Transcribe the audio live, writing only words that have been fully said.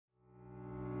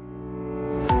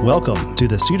Welcome to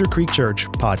the Cedar Creek Church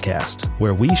podcast,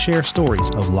 where we share stories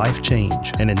of life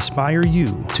change and inspire you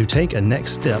to take a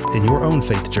next step in your own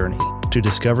faith journey, to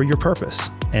discover your purpose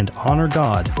and honor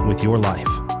God with your life.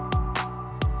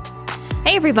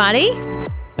 Hey, everybody.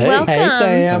 Hey. Welcome. Hey,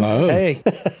 Sam. Hello. Hey.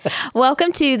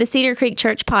 Welcome to the Cedar Creek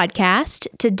Church podcast.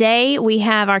 Today, we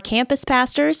have our campus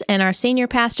pastors and our senior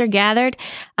pastor gathered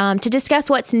to discuss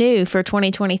what's new for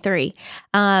 2023.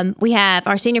 We have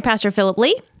our senior pastor, Philip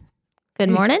Lee. Good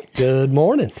morning. Good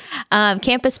morning.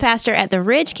 Campus pastor at the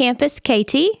Ridge campus,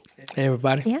 KT. Hey,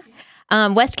 everybody. Yeah.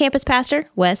 West campus pastor,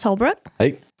 Wes Holbrook.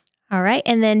 Hey. All right.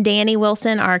 And then Danny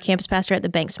Wilson, our campus pastor at the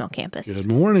Banksmill campus.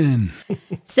 Good morning.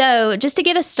 So just to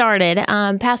get us started,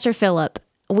 Pastor Philip,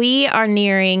 we are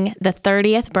nearing the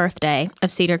 30th birthday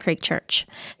of Cedar Creek Church.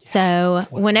 So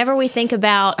whenever we think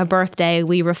about a birthday,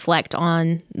 we reflect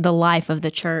on the life of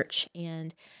the church.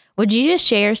 And would you just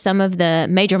share some of the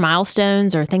major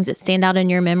milestones or things that stand out in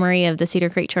your memory of the Cedar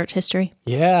Creek Church history?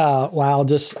 Yeah, wow,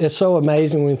 it's so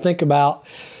amazing when you think about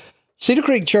Cedar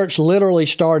Creek Church literally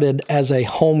started as a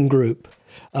home group.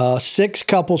 6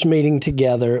 couples meeting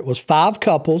together. It was 5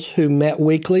 couples who met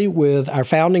weekly with our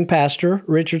founding pastor,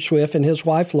 Richard Swift, and his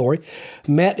wife, Lori,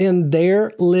 met in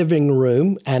their living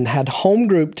room and had home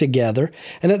group together,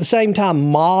 and at the same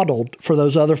time modeled for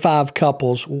those other 5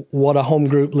 couples what a home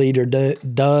group leader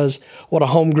does, what a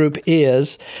home group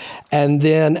is. And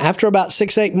then after about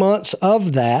 6-8 months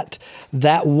of that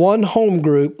one home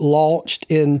group launched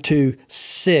into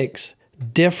 6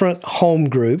 different home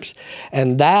groups,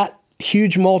 and that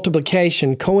huge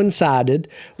multiplication coincided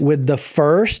with the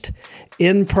first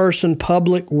in-person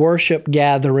public worship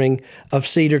gathering of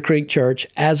Cedar Creek Church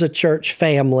as a church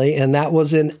family, and that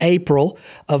was in April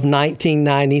of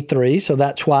 1993. So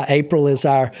that's why April is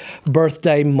our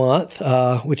birthday month,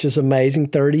 which is amazing,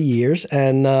 30 years.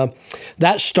 And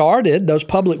that started, those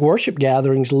public worship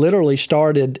gatherings literally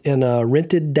started in a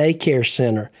rented daycare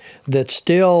center that's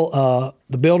still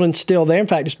the building's still there. In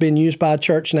fact, it's being used by a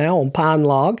church now on Pine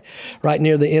Log, right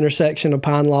near the intersection of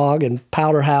Pine Log and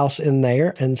Powder House in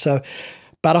there. And so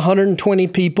about 120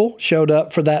 people showed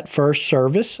up for that first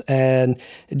service, and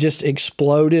it just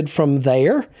exploded from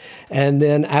there. And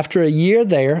then after a year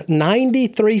there,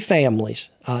 93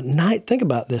 families, think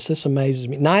about this, this amazes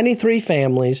me, 93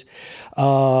 families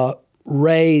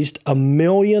raised $1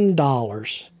 million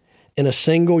in a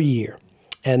single year.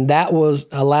 And that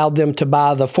allowed them to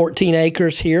buy the 14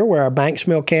 acres here where our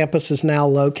Banksmill campus is now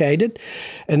located.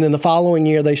 And then the following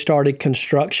year, they started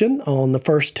construction on the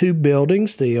first 2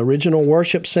 buildings, the original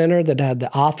worship center that had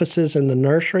the offices and the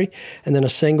nursery, and then a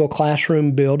single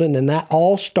classroom building. And that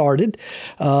all started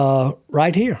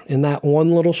right here in that one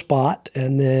little spot,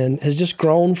 and then has just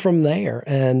grown from there.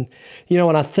 And, you know,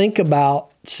 when I think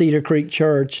about Cedar Creek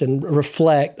Church and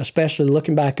reflect, especially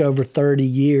looking back over 30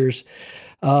 years,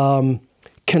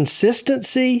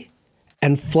 consistency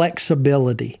and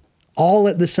flexibility, all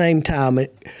at the same time.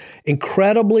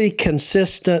 Incredibly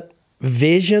consistent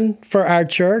vision for our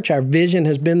church. Our vision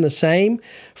has been the same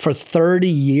for 30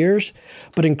 years,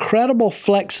 but incredible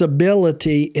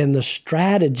flexibility in the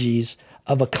strategies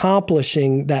of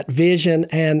accomplishing that vision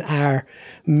and our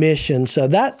mission. So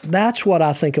that's what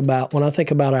I think about when I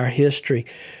think about our history.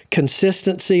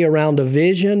 Consistency around a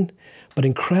vision, but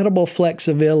incredible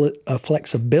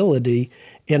flexibility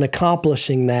in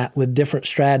accomplishing that with different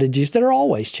strategies that are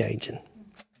always changing.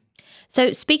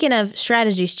 So speaking of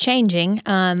strategies changing,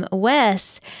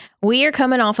 Wes, we are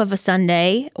coming off of a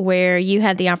Sunday where you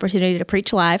had the opportunity to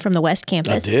preach live from the West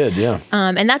Campus. I did, yeah.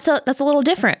 And that's a little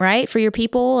different, right, for your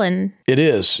people? And it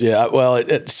is, yeah. Well,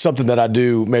 it's something that I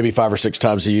do maybe 5 or 6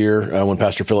 times a year when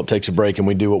Pastor Philip takes a break, and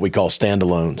we do what we call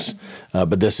standalones.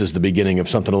 But this is the beginning of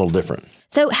something a little different.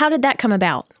 So how did that come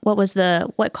about?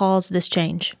 What caused this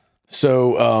change?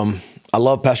 So I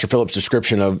love Pastor Philip's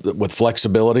description with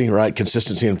flexibility, right?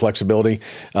 Consistency and flexibility.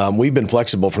 We've been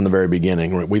flexible from the very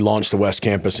beginning. We launched the West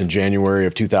Campus in January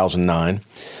of 2009,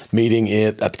 meeting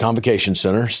at the Convocation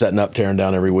Center, setting up, tearing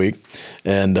down every week.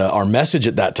 And our message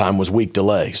at that time was week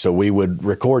delay. So we would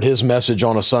record his message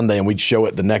on a Sunday and we'd show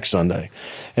it the next Sunday.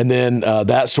 And then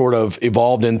that sort of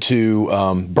evolved into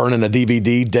burning a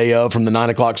DVD day of from the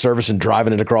 9 o'clock service and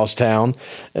driving it across town.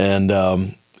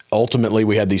 And ultimately,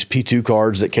 we had these P2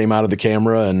 cards that came out of the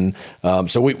camera, and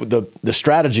so the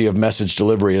strategy of message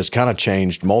delivery has kind of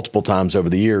changed multiple times over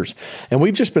the years. And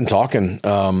we've just been talking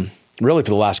really for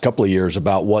the last couple of years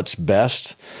about what's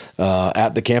best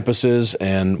at the campuses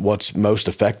and what's most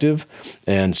effective.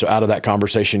 And so out of that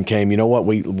conversation came, you know what,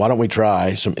 why don't we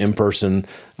try some in-person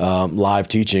live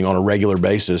teaching on a regular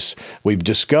basis? We've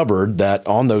discovered that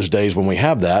on those days when we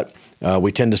have that,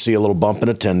 we tend to see a little bump in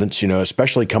attendance,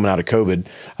 especially coming out of COVID.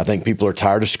 I think people are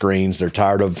tired of screens. They're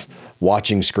tired of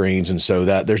watching screens. And so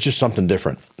that there's just something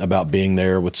different about being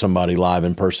there with somebody live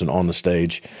in person on the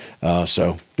stage.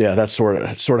 So yeah, that's sort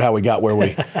of how we got where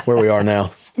we are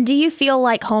now. Do you feel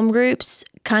like home groups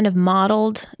kind of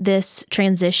modeled this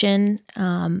transition,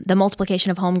 the multiplication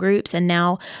of home groups, and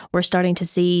now we're starting to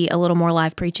see a little more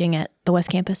live preaching at the West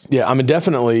Campus? Yeah, I mean,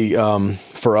 definitely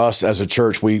for us as a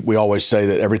church, we always say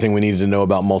that everything we needed to know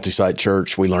about multi-site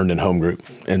church, we learned in home group.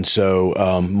 And so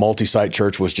multi-site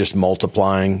church was just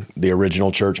multiplying the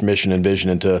original church mission and vision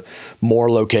into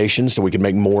more locations so we could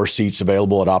make more seats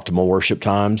available at optimal worship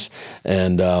times.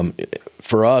 And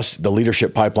for us, the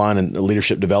leadership pipeline and the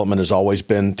leadership development has always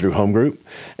been through home group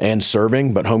and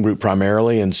serving, but home group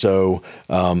primarily. And so,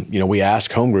 we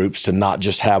ask home groups to not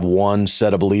just have one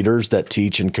set of leaders that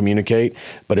teach and communicate,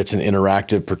 but it's an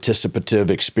interactive, participative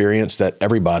experience that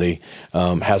everybody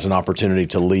has an opportunity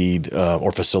to lead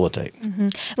or facilitate. Mm-hmm.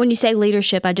 When you say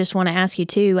leadership, I just want to ask you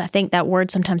too, I think that word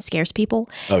sometimes scares people.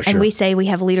 Oh, sure. And we say we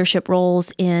have leadership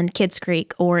roles in Kids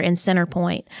Creek or in Center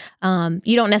Point.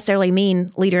 You don't necessarily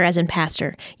mean leader as in pastor.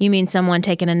 You mean someone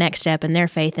taking a next step in their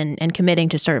faith and committing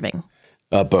to serving.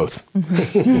 Both.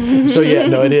 Mm-hmm. So yeah,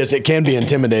 no, it is. It can be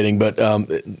intimidating, but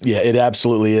it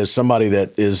absolutely is. Somebody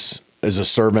that is a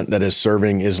servant that is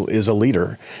serving is a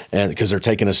leader, and because they're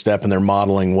taking a step and they're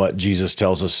modeling what Jesus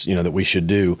tells us, that we should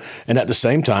do. And at the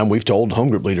same time, we've told home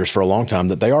group leaders for a long time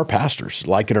that they are pastors,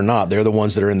 like it or not. They're the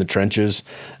ones that are in the trenches.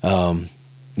 They're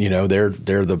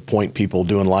the point people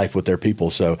doing life with their people.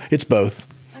 So it's both.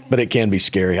 But it can be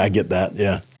scary. I get that.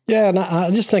 Yeah. Yeah, and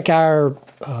I just think our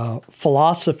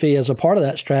philosophy as a part of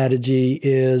that strategy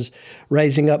is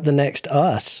raising up the next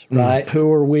us, right?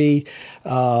 Who are we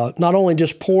not only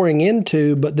just pouring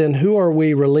into, but then who are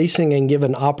we releasing and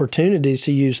giving opportunities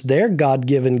to use their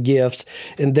God-given gifts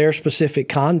in their specific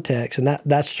context? And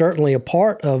that's certainly a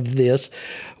part of this,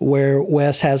 where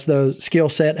Wes has the skill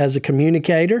set as a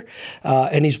communicator,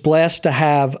 and he's blessed to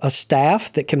have a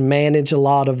staff that can manage a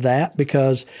lot of that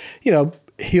because,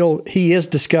 he is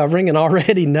discovering and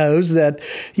already knows that,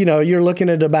 you're looking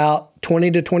at about 20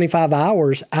 to 25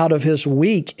 hours out of his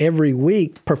week every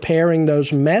week preparing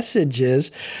those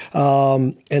messages.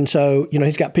 And so,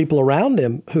 he's got people around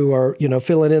him who are,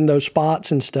 filling in those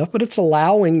spots and stuff, but it's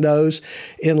allowing those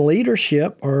in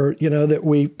leadership or,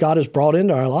 that God has brought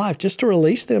into our life just to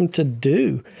release them to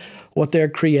do what they're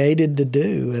created to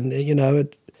do. And,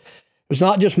 it's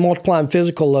not just multiplying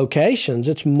physical locations,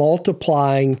 it's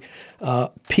multiplying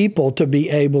people to be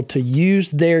able to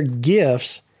use their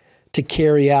gifts to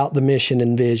carry out the mission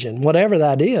and vision, whatever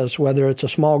that is, whether it's a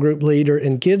small group leader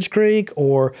in Kids Creek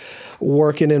or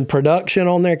working in production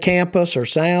on their campus or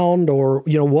sound or,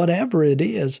 whatever it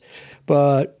is.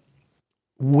 But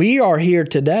we are here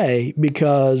today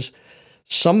because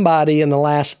somebody in the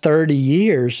last 30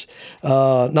 years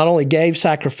not only gave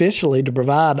sacrificially to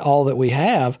provide all that we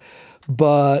have,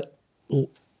 but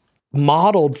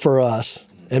modeled for us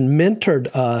and mentored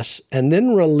us and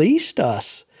then released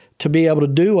us to be able to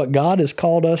do what God has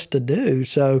called us to do.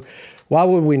 So why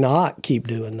would we not keep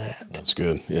doing that? That's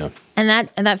good, yeah. And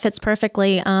that fits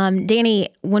perfectly. Danny,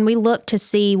 when we look to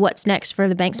see what's next for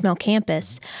the Banks Mill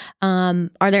campus, are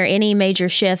there any major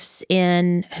shifts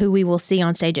in who we will see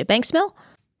on stage at Banks Mill?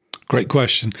 Great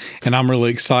question. And I'm really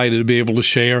excited to be able to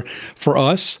share. For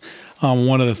us,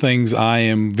 one of the things I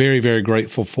am very, very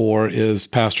grateful for is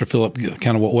Pastor Philip,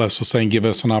 kind of what Wes was saying, give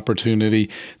us an opportunity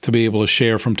to be able to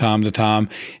share from time to time.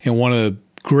 And one of the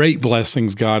great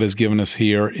blessings God has given us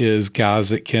here is guys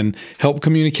that can help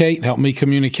me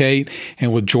communicate.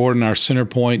 And with Jordan, our Center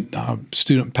Point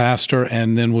student pastor,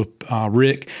 and then with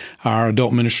Rick, our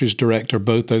adult ministries director,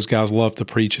 both those guys love to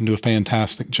preach and do a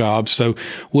fantastic job. So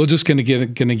we're just going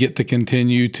to get to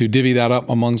continue to divvy that up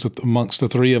amongst the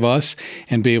three of us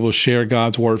and be able to share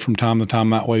God's word from time to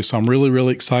time that way. So I'm really,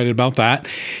 really excited about that.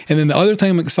 And then the other thing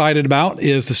I'm excited about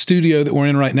is the studio that we're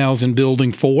in right now is in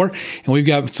Building 4, and we've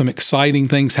got some exciting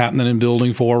things happening in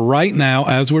Building 4 right now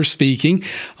as we're speaking.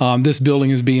 This building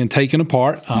is being taken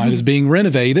apart. It is being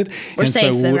renovated. We're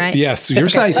safe, though, right? Yes, you're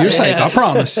safe. You're safe. I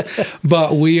promise.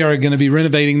 But we are going to be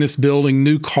renovating this building,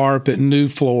 new carpet, new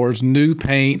floors, new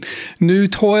paint, new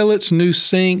toilets, new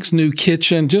sinks, new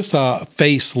kitchen, just a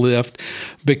facelift,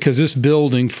 because this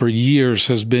building for years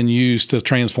has been used to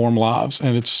transform lives.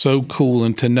 And it's so cool,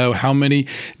 and to know how many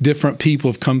different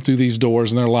people have come through these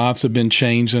doors and their lives have been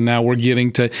changed. And now we're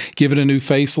getting to give it a new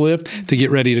facelift to get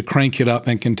ready to crank it up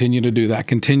and continue to do that,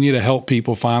 continue to help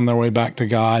people find their way back to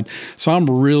God. So I'm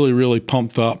really, really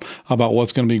pumped up about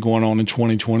what's going to be going on in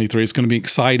 2023. It's going to be an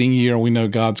exciting year. We know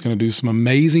God's going to do some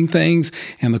amazing things,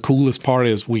 and the coolest part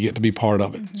is we get to be part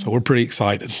of it. So we're pretty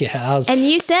excited. Yeah. And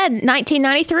you said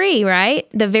 1993, right?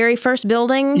 The very first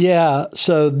building? Yeah.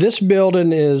 So this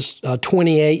building is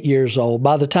 28 years old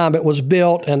by the time it was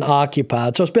built and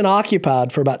occupied. So it's been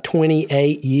occupied for about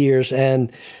 28 years.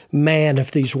 And man,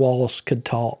 if these walls could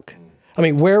talk. I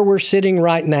mean, where we're sitting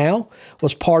right now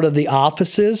was part of the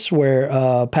offices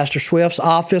where Pastor Swift's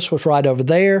office was right over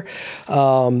there.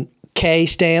 Kay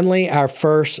Stanley, our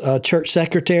first church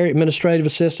secretary, administrative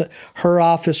assistant, her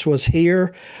office was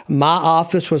here. My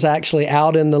office was actually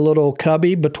out in the little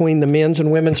cubby between the men's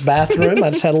and women's bathroom. I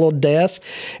just had a little desk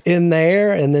in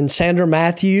there. And then Sandra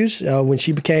Matthews, when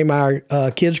she became our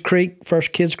first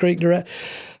Kids Creek director.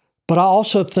 But I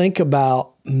also think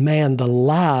about, man, the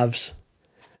lives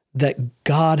that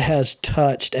God has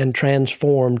touched and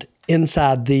transformed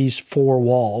inside these four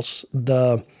walls.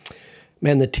 The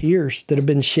tears that have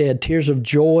been shed, tears of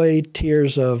joy,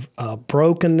 tears of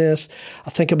brokenness. I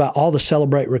think about all the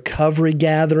Celebrate Recovery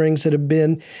gatherings that have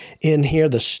been in here,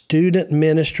 the student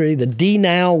ministry, the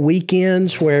D-Now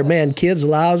weekends where, kids'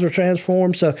 lives are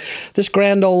transformed. So this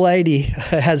grand old lady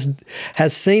has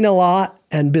seen a lot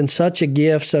and been such a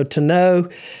gift. So to know,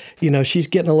 she's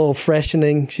getting a little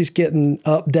freshening, she's getting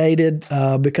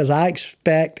updated because I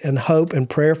expect and hope and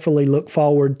prayerfully look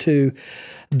forward to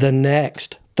the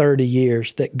next 30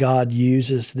 years that God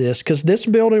uses this, because this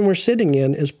building we're sitting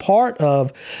in is part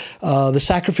of the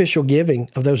sacrificial giving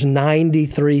of those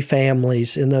 93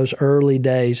 families in those early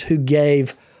days who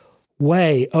gave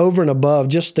way over and above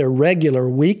just their regular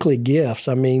weekly gifts.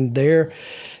 I mean, they're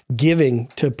giving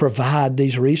to provide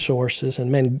these resources.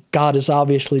 And God has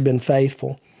obviously been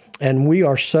faithful. And we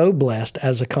are so blessed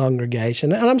as a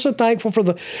congregation. And I'm so thankful for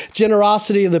the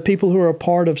generosity of the people who are a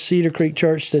part of Cedar Creek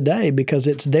Church today, because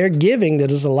it's their giving that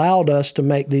has allowed us to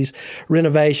make these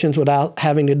renovations without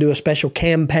having to do a special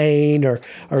campaign or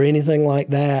anything like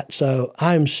that. So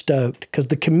I'm stoked because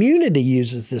the community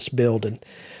uses this building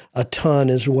a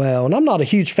ton as well. And I'm not a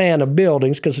huge fan of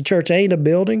buildings because the church ain't a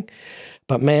building.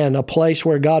 But a place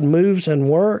where God moves and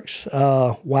works,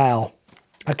 wow.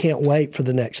 I can't wait for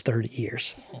the next 30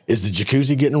 years. Is the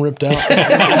jacuzzi getting ripped out?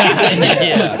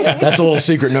 Yeah. That's a little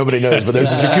secret nobody knows, but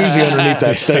there's a jacuzzi underneath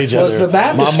that stage out there. The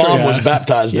baptistry. My mom was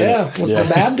baptized in it. Yeah, was the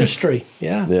baptistry.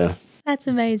 Yeah. Yeah. That's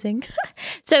amazing.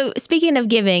 So speaking of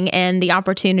giving and the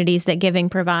opportunities that giving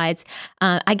provides,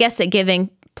 I guess that giving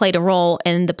played a role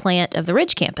in the plant of the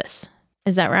Ridge campus.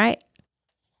 Is that right?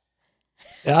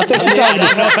 Yeah, I think she's talking I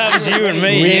don't know if that was you and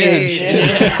me. Ridge.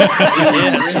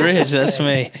 Yes, Ridge, that's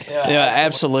me. Yeah,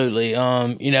 absolutely.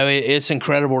 It's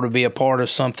incredible to be a part of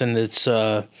something that's,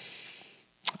 that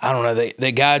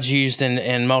God's used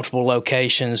in multiple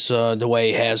locations the way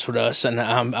He has with us, and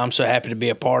I'm so happy to be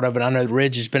a part of it. I know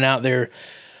Ridge has been out there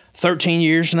 13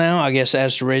 years now, I guess,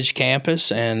 as the Ridge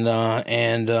campus, and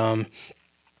I'm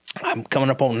coming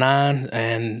up on 9,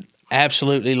 and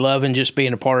absolutely loving just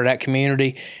being a part of that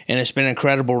community. And it's been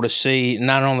incredible to see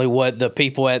not only what the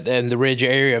people in the Ridge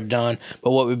area have done,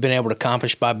 but what we've been able to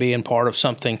accomplish by being part of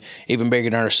something even bigger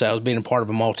than ourselves, being a part of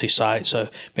a multi-site. So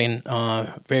being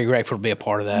very grateful to be a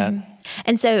part of that. Mm-hmm.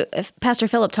 And so Pastor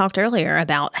Philip talked earlier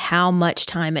about how much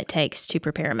time it takes to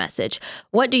prepare a message.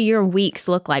 What do your weeks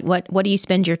look like? What do you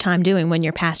spend your time doing when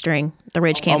you're pastoring the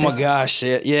Ridge campus? Oh my gosh,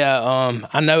 yeah.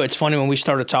 I know it's funny when we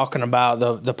started talking about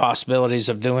the possibilities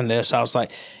of doing this. I was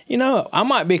like, I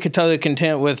might be totally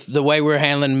content with the way we're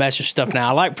handling message stuff now.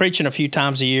 I like preaching a few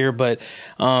times a year, but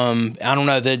I don't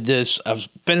know that I've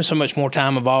spending so much more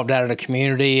time involved out in the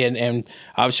community, and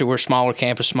obviously we're a smaller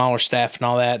campus, smaller staff, and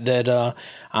all that. That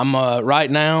I'm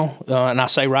right now, and I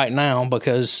say right now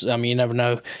because you never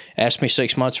know. Ask me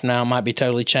 6 months from now, it might be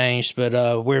totally changed.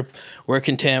 But we're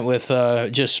content with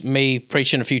just me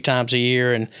preaching a few times a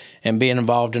year and being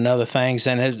involved in other things.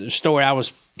 And the story I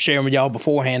was sharing with y'all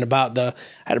beforehand about I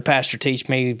had a pastor teach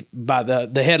me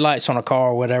about the headlights on a car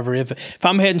or whatever. If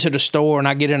I'm heading to the store and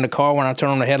I get in the car, when I turn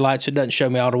on the headlights, it doesn't show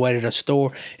me all the way to the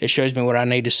store. It shows me what I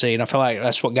need to see. And I feel like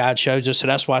that's what God shows us. So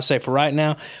that's why I say for right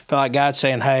now, I feel like God's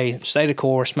saying, hey, stay the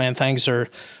course, man. Things are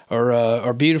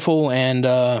beautiful, and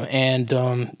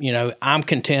I'm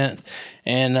content,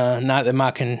 and not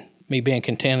that me being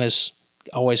content is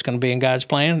always going to be in God's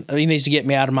plan. He needs to get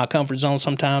me out of my comfort zone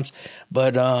sometimes,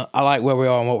 but I like where we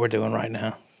are and what we're doing right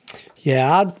now.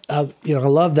 Yeah, I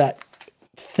love that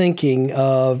thinking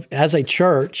of, as a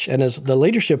church and as the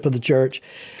leadership of the church,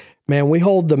 man, we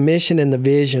hold the mission and the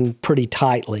vision pretty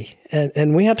tightly.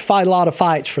 And we have to fight a lot of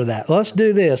fights for that. Let's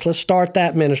do this. Let's start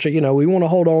that ministry. We want to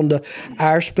hold on to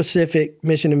our specific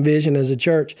mission and vision as a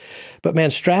church. But man,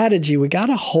 strategy, we got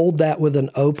to hold that with an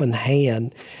open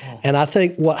hand. And I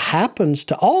think what happens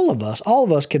to all of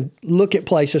us can look at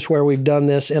places where we've done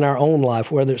this in our own life,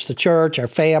 whether it's the church, our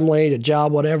family, the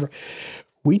job, whatever.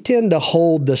 We tend to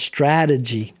hold the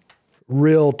strategy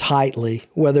real tightly,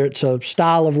 whether it's a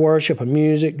style of worship, a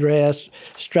music, dress,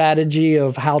 strategy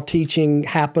of how teaching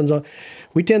happens.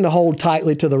 We tend to hold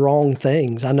tightly to the wrong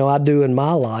things. I know I do in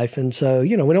my life. And so, we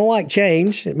don't like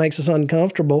change. It makes us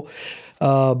uncomfortable.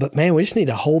 But man, we just need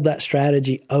to hold that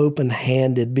strategy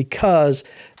open-handed, because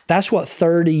that's what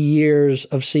 30 years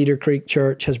of Cedar Creek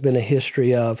Church has been a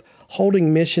history of,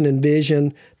 holding mission and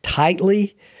vision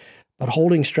tightly, but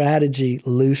holding strategy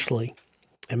loosely.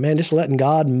 And man, just letting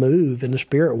God move and the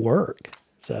Spirit work.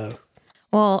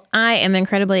 Well, I am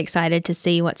incredibly excited to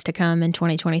see what's to come in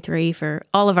 2023 for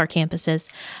all of our campuses.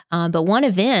 But one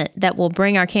event that will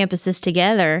bring our campuses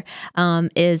together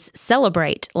is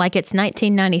Celebrate, like it's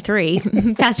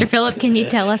 1993. Pastor Philip, can you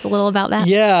tell us a little about that?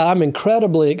 Yeah, I'm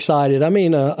incredibly excited. I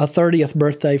mean, a 30th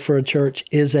birthday for a church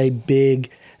is a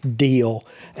big deal.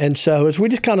 And so as we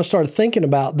just kind of started thinking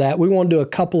about that, we want to do a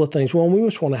couple of things. One, we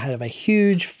just want to have a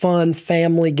huge, fun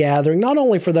family gathering, not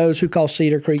only for those who call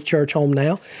Cedar Creek Church home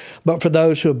now, but for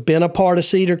those who have been a part of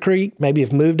Cedar Creek, maybe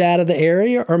have moved out of the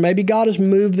area, or maybe God has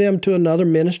moved them to another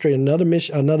ministry, another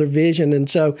mission, another vision. And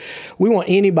so we want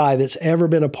anybody that's ever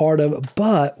been a part of it,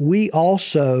 but we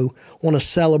also want to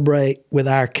celebrate with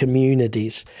our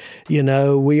communities.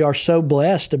 We are so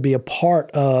blessed to be a part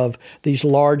of these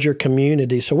larger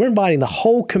communities. So we're inviting the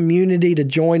whole community to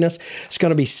join us. It's going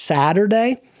to be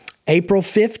Saturday, April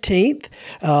 15th,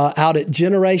 out at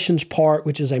Generations Park,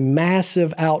 which is a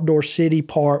massive outdoor city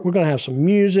park. We're going to have some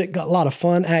music, got a lot of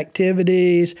fun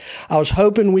activities. I was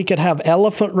hoping we could have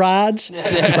elephant rides,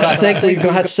 but I think we're going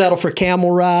to have to settle for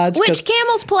camel rides. Which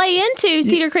camels play into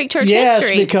Cedar Creek Church history.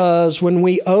 Yes, because when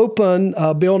we opened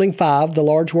Building 5, the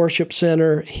large worship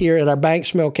center here at our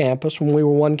Banks Mill campus, when we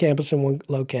were one campus in one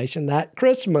location, that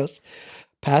Christmas,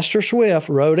 Pastor Swift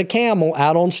rode a camel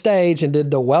out on stage and did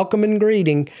the welcome and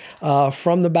greeting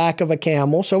from the back of a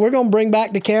camel. So we're going to bring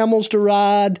back the camels to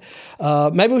ride.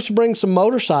 Maybe we should bring some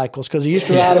motorcycles, because he used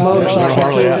to ride a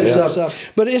motorcycle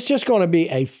too. But it's just going to be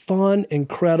a fun,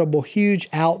 incredible, huge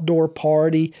outdoor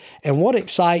party. And what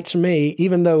excites me,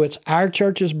 even though it's our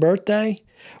church's birthday,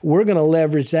 we're going to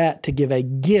leverage that to give a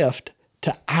gift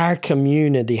to our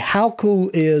community. How cool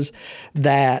is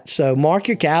that? So mark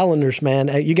your calendars, man.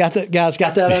 You got that, guys?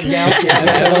 Got that up?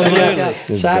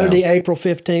 Absolutely. Saturday, April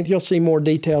 15th. You'll see more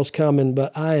details coming,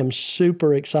 but I am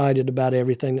super excited about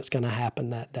everything that's going to happen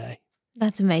that day.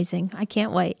 That's amazing. I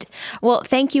can't wait. Well,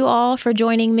 thank you all for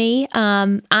joining me.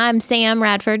 I'm Sam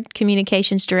Radford,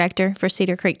 Communications Director for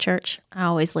Cedar Creek Church. I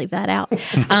always leave that out.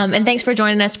 And thanks for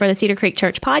joining us for the Cedar Creek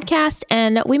Church podcast,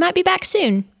 and we might be back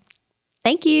soon.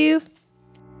 Thank you.